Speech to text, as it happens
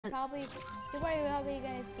Probably, people are probably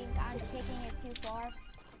gonna think I'm taking it too far.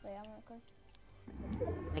 Wait, I'm recording.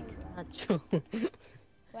 Like, it's not true.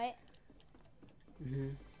 Wait,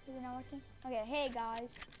 is it not working? Okay, hey guys.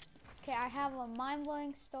 Okay, I have a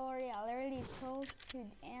mind-blowing story I already told to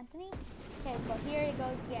Anthony. Okay, but here it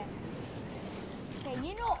goes again. Okay,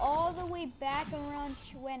 you know all the way back around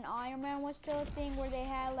when Iron Man was still a thing where they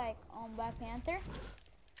had like Black Panther?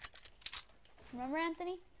 Remember,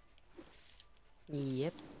 Anthony?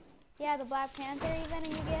 Yep. Yeah, the Black Panther event,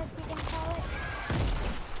 I guess you can call it.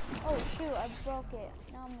 Oh shoot, I broke it.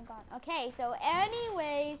 Now I'm gone. Okay, so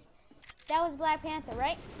anyways, that was Black Panther,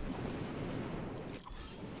 right?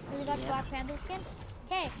 We got the Black Panther skin.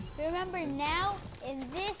 Okay, remember now in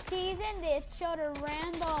this season they showed a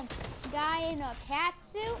random guy in a cat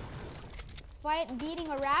suit beating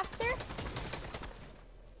a raptor.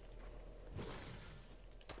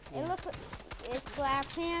 It looks like it's Black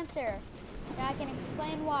Panther. And I can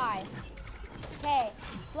explain why. Okay,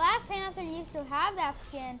 Black Panther used to have that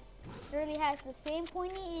skin. Literally has the same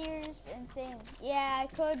pointy ears and same. Yeah,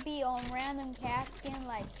 it could be on random cat skin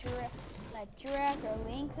like giraffe or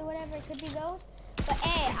lynx or whatever. It could be those. But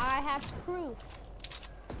hey, I have proof.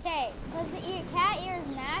 Okay, because the cat ears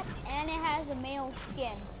match and it has a male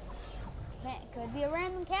skin. Could be a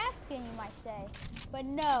random cat skin, you might say. But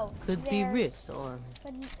no. Could be ripped or.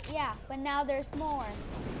 But yeah, but now there's more.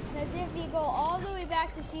 Because if you go all the way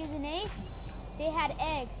back to season 8, they had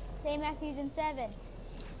eggs, same as season 7.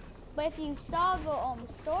 But if you saw the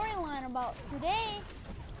storyline about today,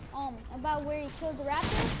 about where he killed the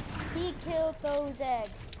raptors, he killed those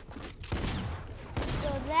eggs. So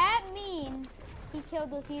that means he killed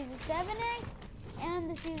the season 7 eggs and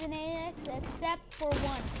the season 8 eggs, except for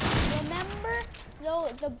one. Remember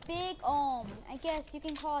the big I guess you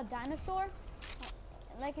can call it dinosaur,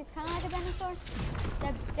 like it's kind of like a dinosaur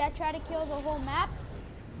that tried to kill the whole map,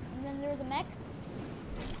 and then there was a mech.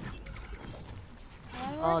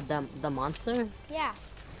 Remember? Oh, the monster? Yeah.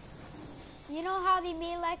 You know how they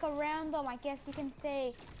made like a random, I guess you can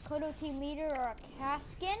say, Kodo team leader or a cat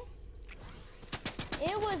skin?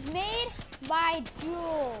 It was made by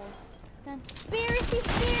Jules. Conspiracy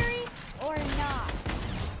theory or not?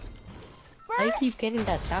 How you keep getting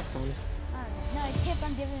that shotgun? I don't know. No, he kept on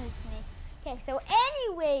giving it to me. Okay, so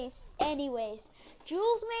anyways,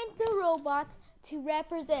 Jules made the robot to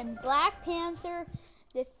represent Black Panther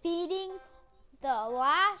defeating the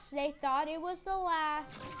last, they thought it was the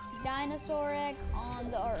last dinosaur egg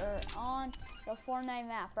on the Fortnite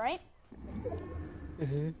map, right?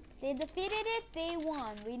 They defeated it, they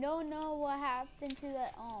won. We don't know what happened to the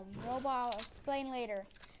robot. I'll explain later.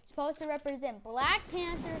 It's supposed to represent Black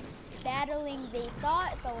Panther battling, they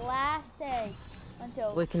thought, the last egg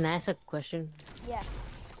until. Wait, can I ask a question? Yes.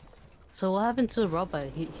 So what happened to the robot?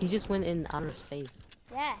 He just went in outer space.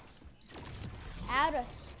 Yes. Outer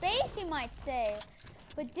space, you might say.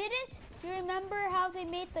 But didn't you remember how they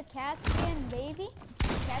made the cat skin baby?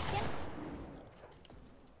 Cat skin?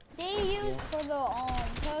 They used for the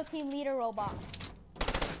Pro Team Leader robot.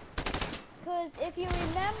 Because if you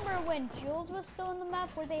remember when Jules was still in the map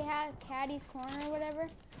where they had Caddy's Corner or whatever,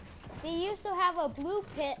 they used to have a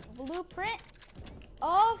blueprint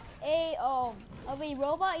of a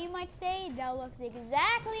robot, you might say, that looks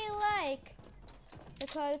exactly like the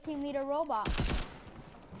Pro Team Leader robot.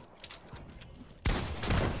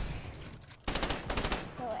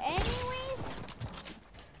 So anyways,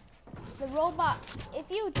 the robot, if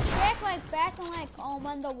you check like back in like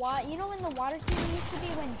when the water, you know when the water season used to be,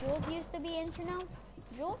 when Jules used to be internalized?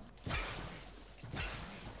 Jules?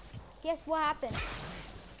 Guess what happened?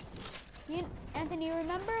 Anthony, you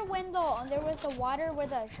remember when there was the water where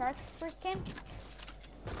the sharks first came?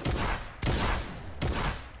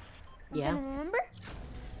 Yeah. Anthony, remember?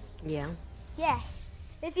 Yeah. Yeah.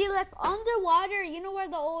 If you look underwater, you know where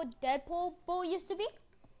the old Deadpool boat used to be?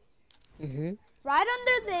 Right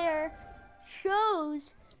under there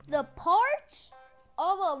shows the parts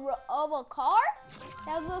of a car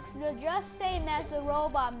that looks the just same as the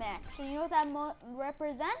robot mech. So you know what that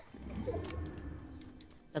represents?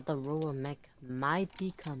 That the robot mech might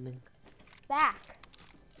be coming back,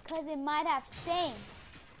 because it might have saints.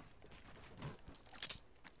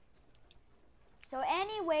 So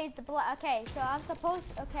anyways, okay, so I'm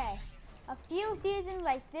supposed, okay, a few seasons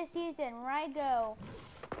like this season where I go,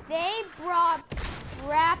 they brought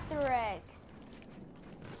raptor eggs.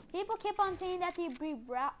 People keep on saying that they breed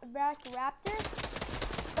raptors,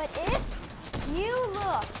 but if you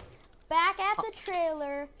look back at the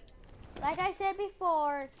trailer, like I said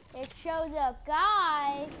before, it shows a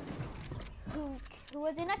guy who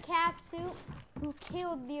was in a cat suit who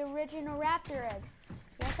killed the original raptor eggs.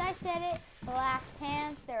 Yes, I said it. Black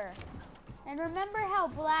Panther. And remember how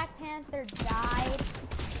Black Panther died?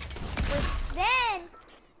 But then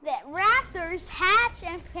the raptors hatched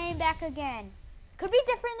and came back again. Could be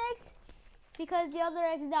different eggs because the other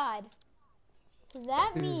eggs died. So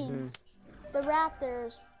that means the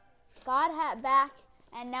raptors got back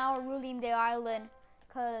and now are ruling the island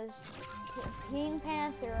because King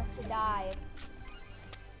Panther died.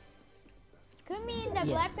 Could mean that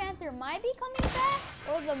Black Panther might be coming back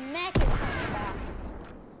or the mech is coming back.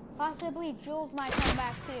 Possibly Jules might come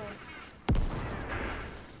back too.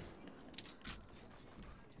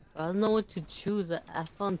 I don't know what to choose. I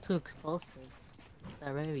found 2 explosives.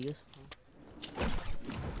 They're very useful.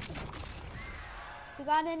 You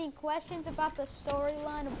got any questions about the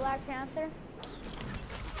storyline of Black Panther?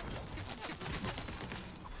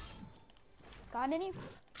 Got any?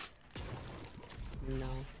 No.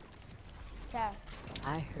 Okay.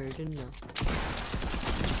 I heard a no.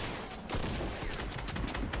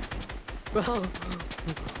 Bro.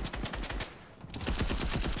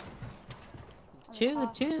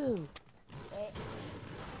 Chew. Wait.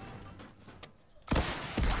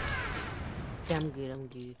 Yeah, I'm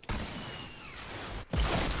good.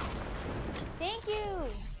 Thank you.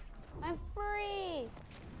 I'm free.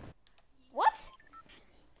 What?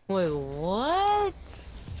 Wait, what?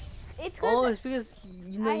 It's Oh, it's because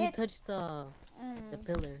you touched the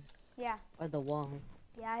pillar. Yeah. Or the wall.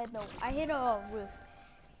 Yeah, I hit a roof.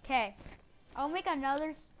 Okay. I'll make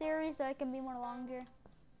another series so it can be more longer.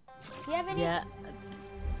 Do you have any? Yeah.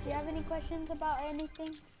 Do you have any questions about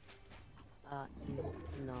anything?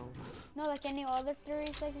 No. No, like any other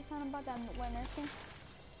theories like you're talking about that we're missing?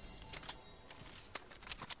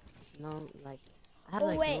 No, like I have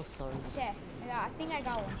no stories. Okay, I think I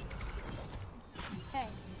got one. Okay,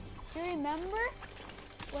 do you remember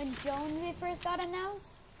when Jonesy first got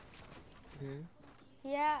announced?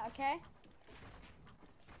 Yeah. Okay.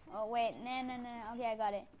 Oh wait, no. Okay, I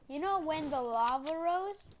got it. You know when the lava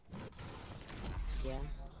rose? Yeah.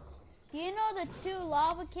 You know the 2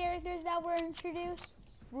 lava characters that were introduced?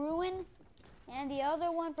 Ruin and the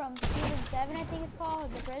other one from season 7, I think it's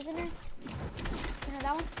called, the prisoner. You know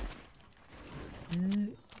that one?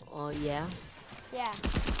 Oh yeah. Yeah.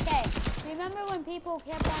 Okay. Remember when people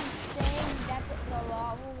kept on saying that the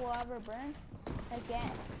lava will ever burn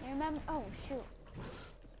again? You remember? Oh shoot.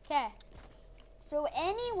 Okay. So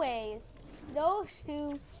anyways, those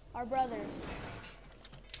 2 are brothers.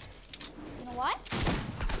 You know what?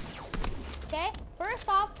 Okay, first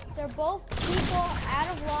off, they're both people out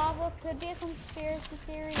of lava. Could be a conspiracy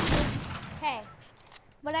theory. Okay,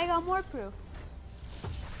 but I got more proof.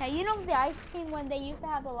 Okay, you know the Ice King when they used to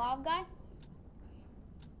have the lava guy?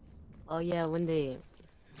 Oh yeah, when they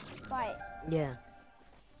Fight. Yeah.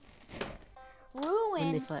 Ruin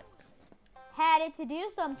When they fight. had it to do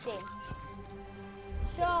something.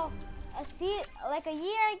 So, like a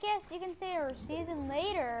year, I guess you can say, or a season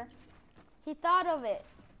later, he thought of it.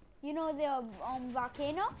 You know the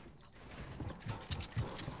volcano?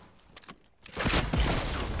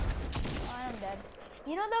 Oh, I'm dead.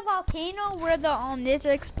 You know the volcano where the this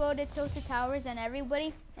exploded Tilted Towers and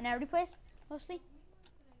everybody and every place mostly?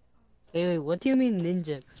 Wait, what do you mean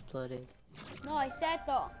ninja exploded? No, I said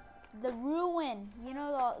the ruin. You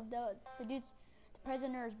know the dude's the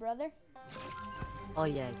prisoner's brother? Oh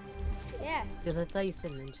yeah. Yes. Because I thought you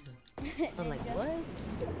said ninja. I'm like, what?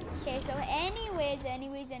 Okay, so anyways,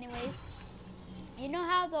 you know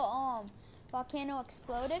how the volcano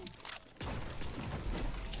exploded?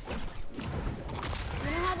 You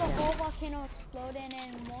know how the whole volcano exploded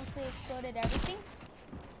and mostly exploded everything?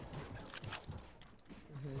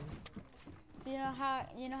 You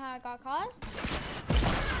know how it got caused?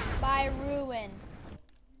 By Ruin.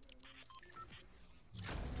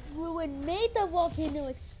 Ruin made the volcano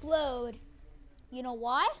explode. You know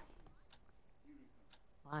why?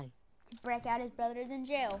 Why? To break out his brothers in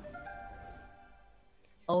jail.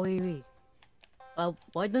 Oh wait.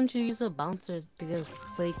 Why don't you use a bouncer? Because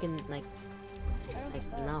so you can like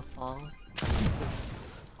not fall.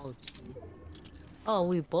 Oh jeez. Oh,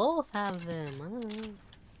 we both have them. I don't know.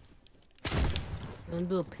 You wanna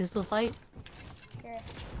do a pistol fight? Sure.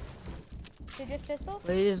 So just pistols?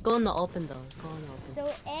 Wait, just go in the open though. Let's go in the open.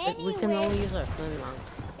 So anyways, we can only use our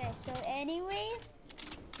flintlocks. Okay, so anyways,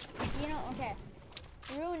 okay.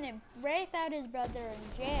 Ruin him, break out his brother in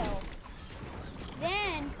jail.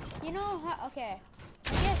 Then, you know how, okay. I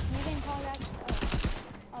guess you can call that,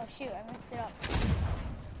 oh shoot, I messed it up.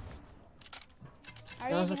 Are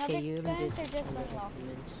you using other guns or just flintlocks?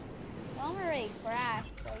 Well, I'm already cracked,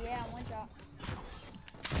 so yeah, one shot.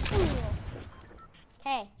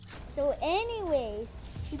 Okay, so anyways,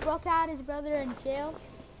 he broke out his brother in jail,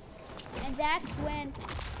 And that's when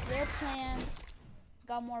their plan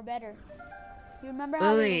got more better. You remember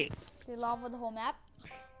how Wait. they lava the whole map?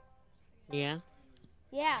 Yeah.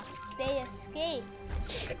 Yeah, they escaped.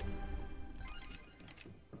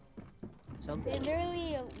 So They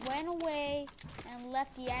literally went away and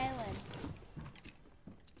left the island.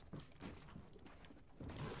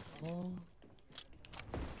 Oh.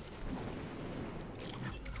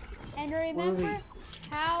 And remember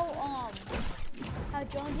how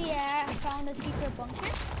Jonesy found a secret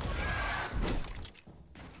bunker?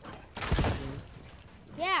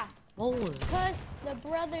 Yeah. What was it? Because the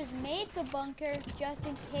brothers made the bunker just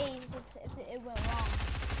in case if it went wrong.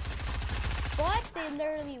 But they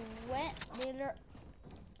literally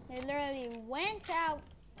went out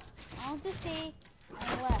onto sea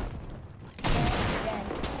and left. Dead.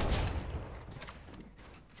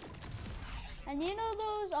 And you know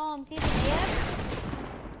those season 8?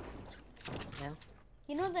 Yeah.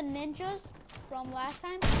 You know the ninjas from last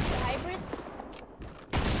time? The hybrids?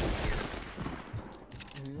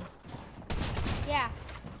 Yeah.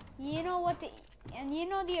 You know what the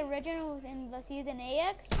originals in the season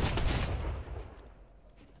AX?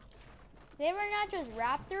 They were not just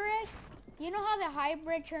raptor eggs. You know how the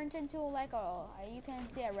hybrid turns into like you can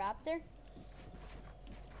see a raptor?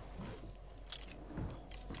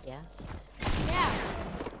 Yeah. Yeah.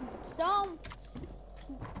 Some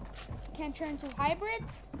can turn to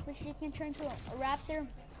hybrids, which you can turn to a raptor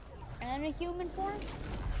and a human form.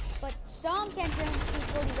 But some can turn to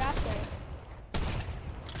fully raptors.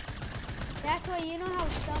 That's why you know how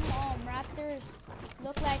some raptors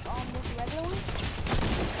look like this regular one?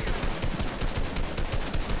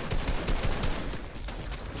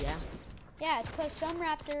 Yeah. Yeah, it's because some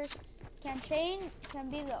raptors can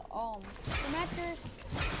be the raptors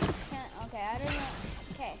can, okay, I don't know.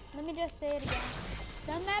 Okay, let me just say it again.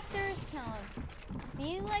 Some raptors can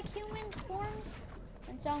be like humans forms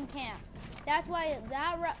and some can't. That's why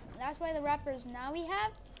the raptors now we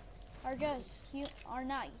have are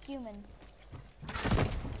not humans.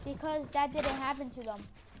 Because that didn't happen to them.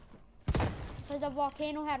 Because the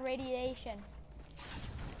volcano had radiation.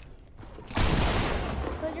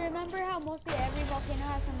 Because you remember how mostly every volcano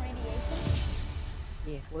has some radiation?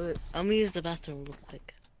 Yeah. Wait. I'm gonna use the bathroom real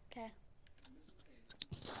quick. Okay.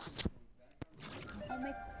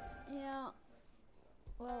 Yeah.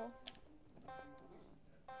 Well.